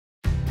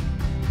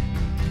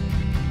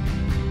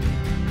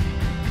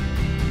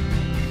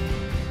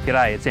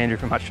G'day, it's Andrew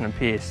from Hutcheon and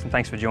Pearce, and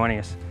thanks for joining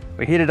us.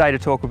 We're here today to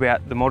talk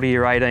about the Model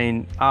Year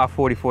 18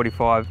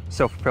 R4045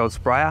 self-propelled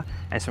sprayer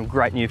and some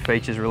great new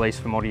features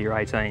released for Model Year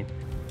 18.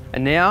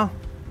 And now,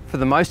 for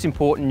the most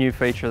important new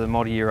feature of the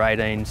Model Year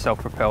 18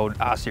 self-propelled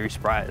R-Series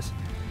sprayers,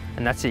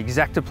 and that's the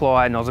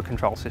ExactApply nozzle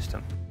control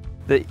system.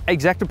 The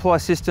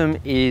ExactApply system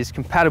is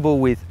compatible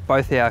with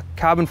both our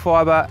carbon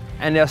fibre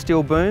and our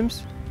steel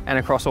booms, and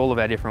across all of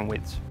our different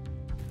widths.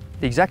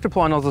 The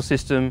ExactApply nozzle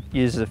system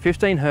uses a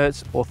 15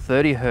 Hz or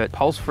 30 Hz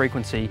pulse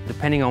frequency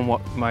depending on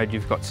what mode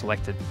you've got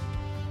selected.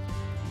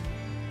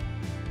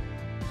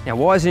 Now,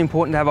 why is it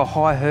important to have a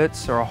high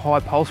Hertz or a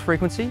high pulse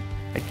frequency?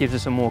 It gives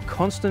us a more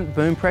constant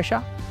boom pressure,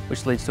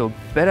 which leads to a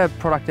better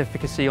product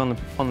efficacy on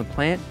the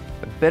plant,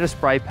 a better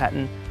spray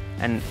pattern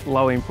and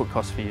lower input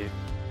costs for you.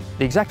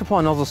 The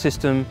ExactApply nozzle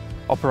system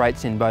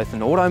operates in both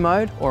an auto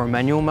mode or a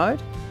manual mode,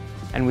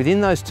 and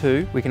within those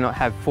two we can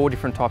have 4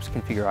 different types of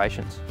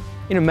configurations.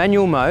 In a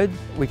manual mode,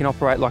 we can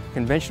operate like a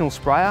conventional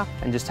sprayer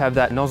and just have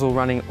that nozzle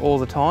running all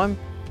the time,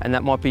 and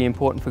that might be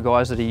important for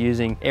guys that are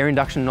using air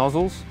induction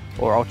nozzles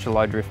or ultra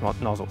low drift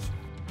nozzles.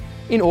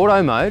 In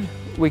auto mode,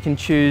 we can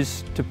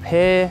choose to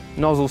pair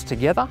nozzles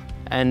together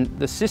and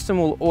the system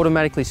will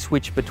automatically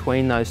switch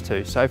between those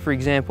two. So for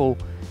example,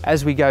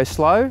 as we go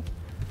slow,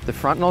 the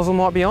front nozzle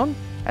might be on.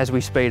 As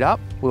we speed up,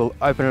 we'll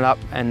open it up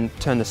and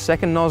turn the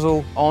second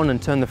nozzle on and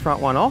turn the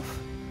front one off.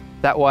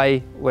 That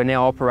way, we're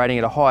now operating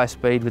at a higher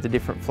speed with a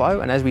different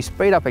flow, and as we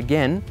speed up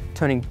again,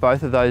 turning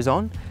both of those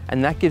on,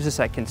 and that gives us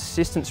that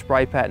consistent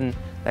spray pattern,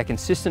 that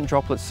consistent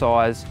droplet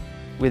size,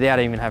 without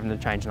even having to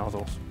change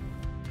nozzles.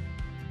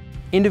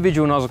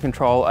 Individual nozzle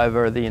control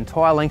over the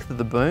entire length of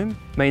the boom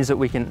means that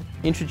we can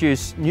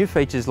introduce new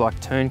features like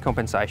turn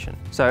compensation.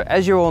 So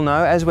as you all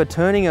know, as we're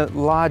turning a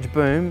large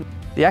boom,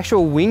 the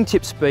actual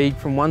wingtip speed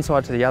from one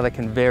side to the other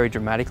can vary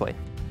dramatically.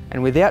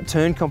 And without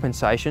turn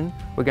compensation,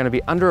 we're going to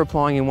be under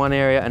applying in one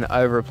area and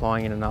over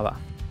applying in another.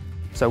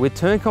 So with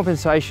turn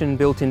compensation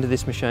built into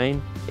this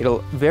machine, it'll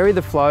vary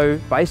the flow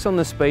based on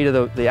the speed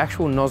of the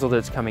actual nozzle that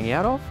it's coming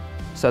out of,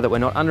 so that we're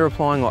not under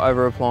applying or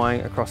over applying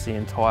across the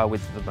entire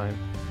width of the boom.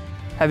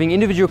 Having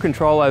individual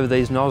control over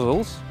these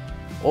nozzles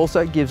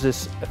also gives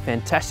us a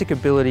fantastic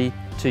ability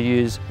to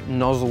use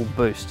nozzle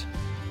boost.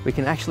 We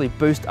can actually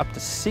boost up to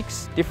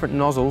 6 different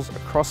nozzles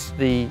across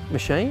the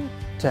machine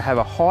to have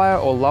a higher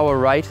or lower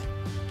rate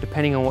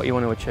depending on what you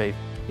want to achieve.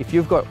 If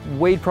you've got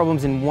weed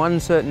problems in one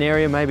certain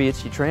area, maybe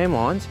it's your tram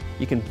lines,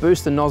 you can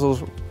boost the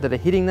nozzles that are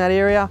hitting that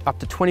area up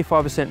to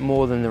 25%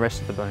 more than the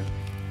rest of the boom.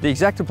 The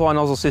ExactApply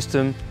nozzle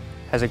system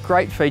has a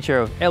great feature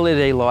of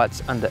LED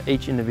lights under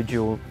each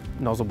individual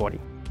nozzle body.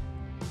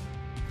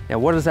 Now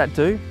what does that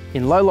do?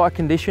 In low light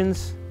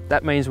conditions,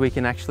 that means we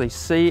can actually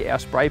see our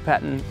spray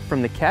pattern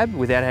from the cab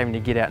without having to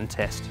get out and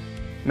test.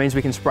 It means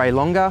we can spray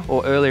longer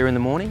or earlier in the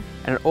morning,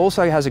 and it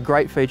also has a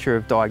great feature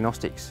of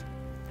diagnostics.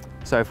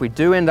 So if we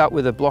do end up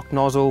with a blocked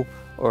nozzle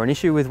or an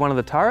issue with one of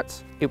the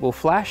turrets, it will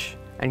flash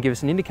and give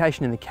us an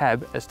indication in the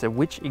cab as to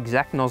which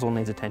exact nozzle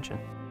needs attention.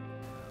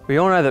 We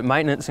all know that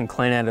maintenance and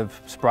clean out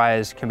of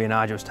sprayers can be an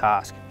arduous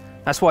task.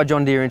 That's why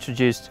John Deere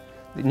introduced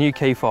the new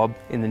key fob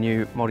in the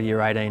new Model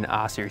Year 18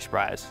 R-Series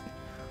sprayers.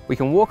 We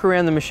can walk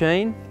around the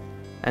machine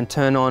and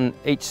turn on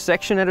each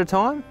section at a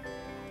time,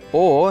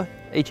 or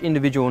each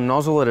individual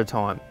nozzle at a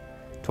time,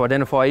 to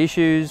identify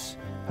issues,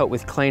 help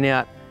with clean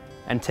out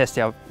and test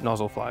our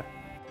nozzle flow.